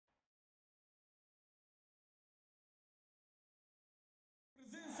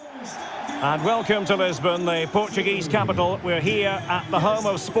And welcome to Lisbon, the Portuguese capital. We're here at the home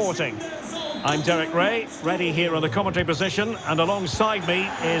of sporting. I'm Derek Ray, ready here in the commentary position, and alongside me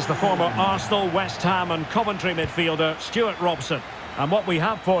is the former Arsenal, West Ham and Coventry midfielder Stuart Robson. And what we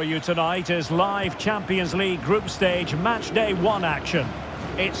have for you tonight is live Champions League group stage match day 1 action.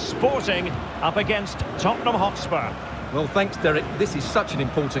 It's Sporting up against Tottenham Hotspur. Well, thanks, Derek. This is such an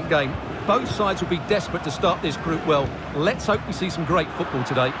important game. Both sides will be desperate to start this group well. Let's hope we see some great football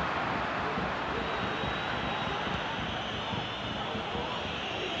today.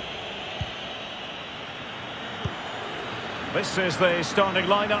 This is the starting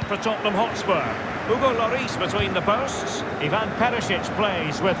lineup for Tottenham Hotspur. Hugo Lloris between the posts. Ivan Perisic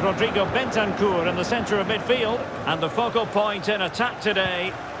plays with Rodrigo Bentancur in the centre of midfield. And the focal point in attack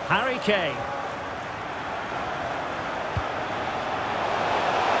today, Harry Kane.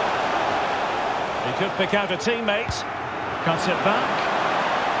 He could pick out a teammate. Cuts it back.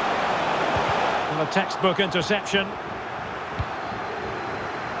 And a textbook interception.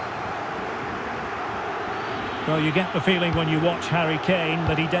 Well, you get the feeling when you watch Harry Kane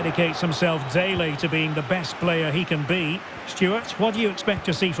that he dedicates himself daily to being the best player he can be. Stuart, what do you expect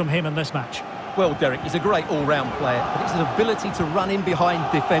to see from him in this match? Well, Derek, he's a great all-round player, but it's his ability to run in behind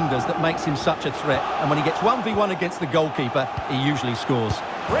defenders that makes him such a threat. And when he gets 1v1 against the goalkeeper, he usually scores.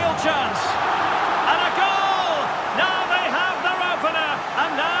 Real chance! And a goal! Now they have their opener,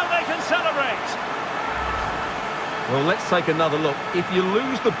 and now they can celebrate. Well, let's take another look. If you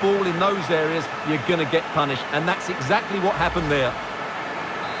lose the ball in those areas, you're going to get punished. And that's exactly what happened there.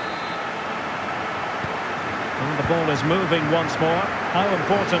 And the ball is moving once more. How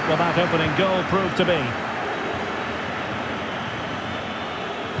important will that opening goal prove to be?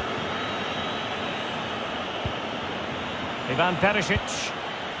 Ivan Perisic.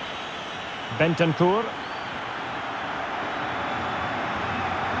 Bentancur.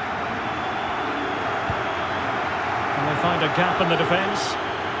 They find a gap in the defence.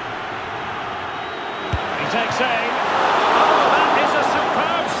 He takes aim. Oh, that is a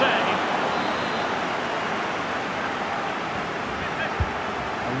superb save.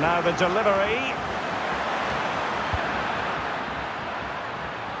 And now the delivery.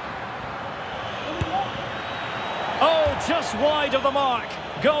 Oh, just wide of the mark.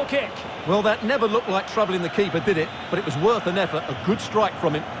 Goal kick. Well, that never looked like troubling the keeper, did it? But it was worth an effort. A good strike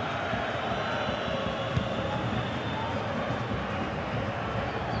from him.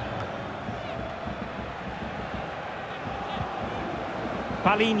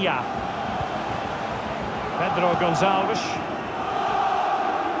 Palinha. Pedro Gonçalves.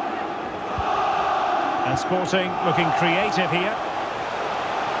 And Sporting looking creative here.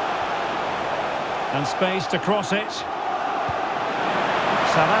 And space to cross it.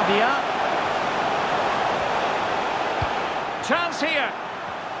 Sarabia. Chance here.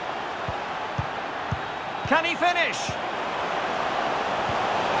 Can he finish?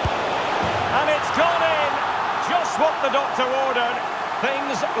 And it's gone in. Just what the doctor ordered.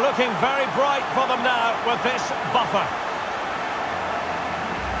 Things looking very bright for them now with this buffer.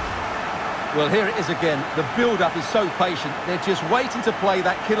 Well, here it is again. The build-up is so patient. They're just waiting to play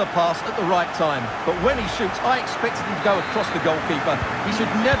that killer pass at the right time. But when he shoots, I expected him to go across the goalkeeper. He should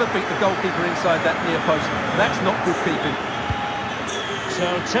never beat the goalkeeper inside that near post. That's not good keeping. So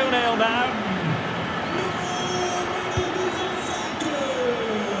 2-0 now.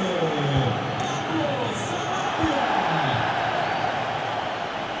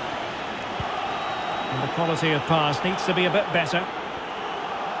 Quality of pass needs to be a bit better.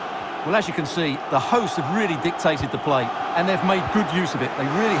 Well, as you can see, the hosts have really dictated the play, and they've made good use of it. They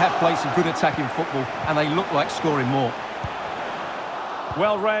really have played some good attacking football, and they look like scoring more.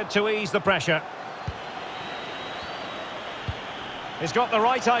 Well read to ease the pressure. He's got the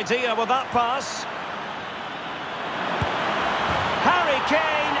right idea with that pass. Harry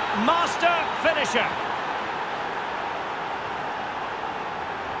Kane, master finisher.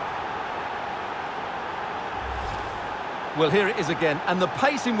 Well, here it is again, and the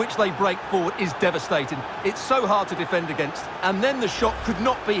pace in which they break forward is devastating. It's so hard to defend against, and then the shot could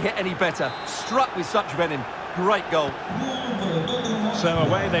not be hit any better. Struck with such venom. Great goal. So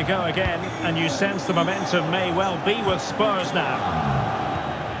away they go again, and you sense the momentum may well be with Spurs now.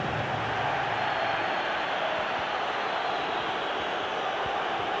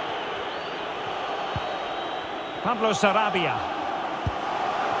 Pablo Sarabia.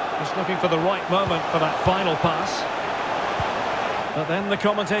 Just looking for the right moment for that final pass. But then the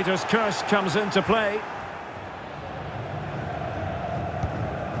commentator's curse comes into play.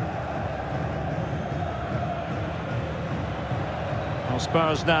 Well,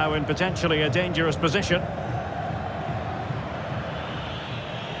 Spurs now in potentially a dangerous position.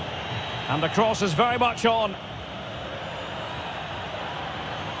 And the cross is very much on.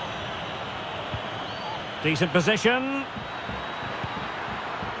 Decent position.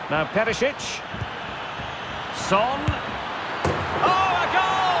 Now Perisic. Son. Oh, a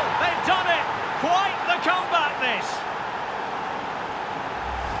goal! They've done it! Quite the comeback, this!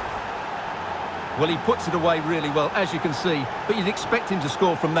 Well, he puts it away really well, as you can see. But you'd expect him to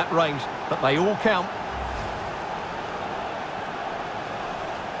score from that range. But they all count.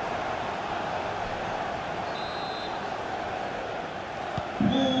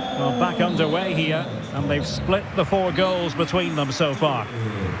 Well, back underway here, and they've split the 4 goals between them so far.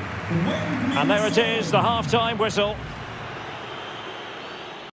 And there it is, the half-time whistle.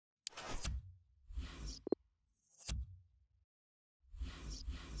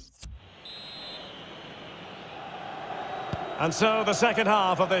 And so the second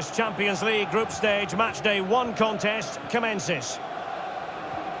half of this Champions League group stage matchday 1 contest commences.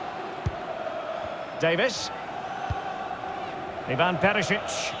 Davis. Ivan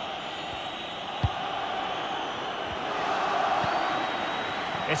Perisic.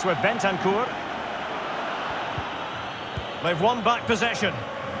 It's with Bentancur. They've won back possession.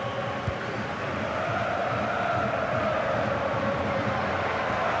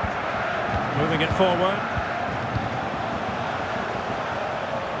 Moving it forward.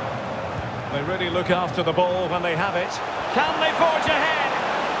 They really look after the ball when they have it. Can they forge ahead?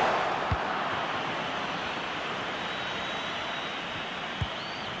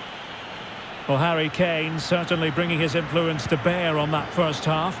 Well, Harry Kane certainly bringing his influence to bear on that first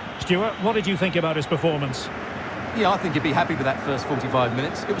half. Stuart, what did you think about his performance? Yeah, I think he'd be happy with that first 45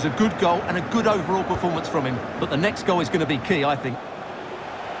 minutes. It was a good goal and a good overall performance from him. But the next goal is going to be key, I think.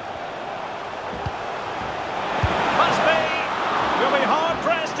 Must be. You'll be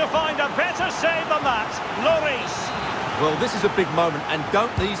hard-pressed to find a better save than that. Lloris. Well, this is a big moment, and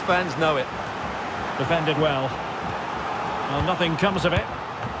don't these fans know it? Defended well. Well, nothing comes of it.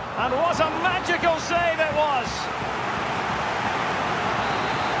 And what a magical save it was!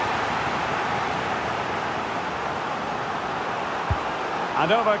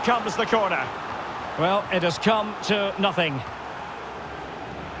 And over comes the corner. Well, it has come to nothing.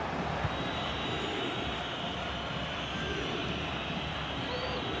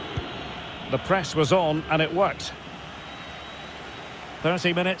 The press was on and it worked.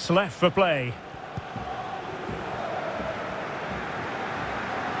 30 minutes left for play.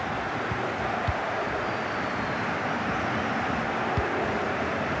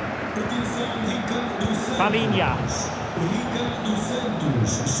 Palinha.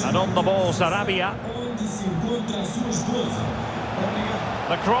 And on the ball, Sarabia.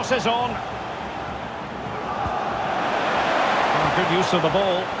 The cross is on. Oh, good use of the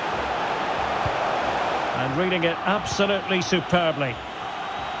ball. And reading it absolutely superbly.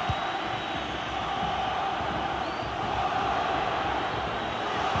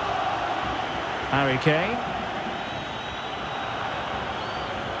 Harry Kane.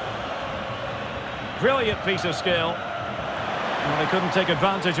 Brilliant piece of skill. Well, they couldn't take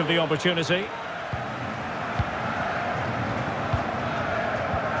advantage of the opportunity.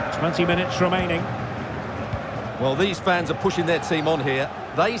 20 minutes remaining. Well, these fans are pushing their team on here.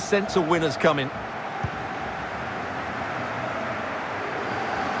 They sense a winner's coming.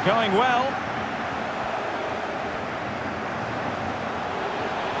 Going well.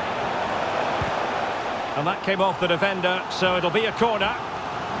 And that came off the defender, so it'll be a corner.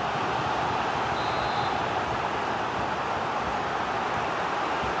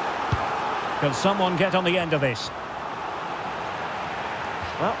 Can someone get on the end of this?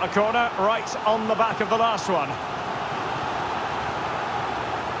 Well, a corner right on the back of the last one.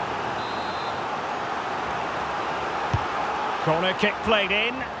 Corner kick played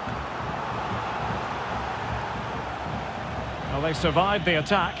in. Well, they survived the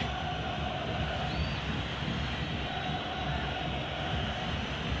attack.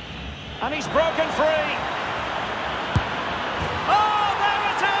 And he's broken free. Oh, there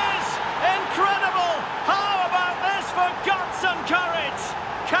it is! Incredible! How about this for guts and courage?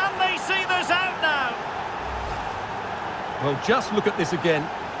 Can they see this out now? Well, just look at this again.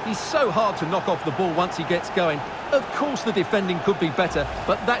 He's so hard to knock off the ball once he gets going. Of course the defending could be better,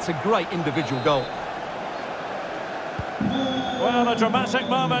 but that's a great individual goal. Well, a dramatic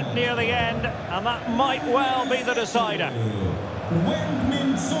moment near the end, and that might well be the decider.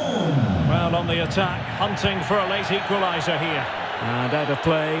 Well, on the attack, hunting for a late equaliser here. And out of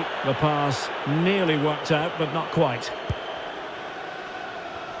play, the pass nearly worked out, but not quite.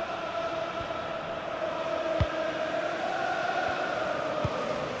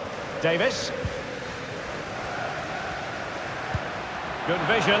 Davis. Good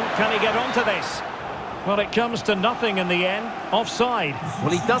vision. Can he get onto this? Well, it comes to nothing in the end. Offside. Well,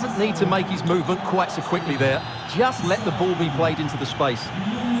 he doesn't need to make his movement quite so quickly there. Just let the ball be played into the space.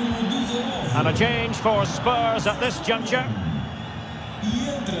 And a change for Spurs at this juncture.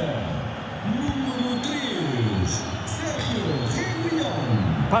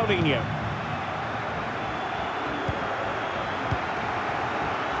 Paulinho.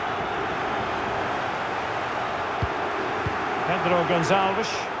 Pedro Gonçalves.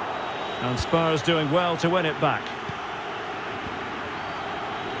 And Spurs doing well to win it back.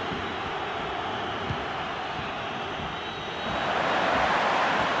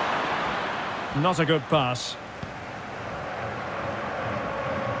 Not a good pass.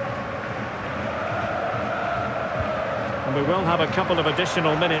 And we will have a couple of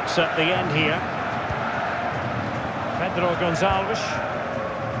additional minutes at the end here. Pedro Gonçalves.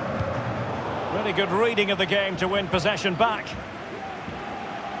 Really good reading of the game to win possession back.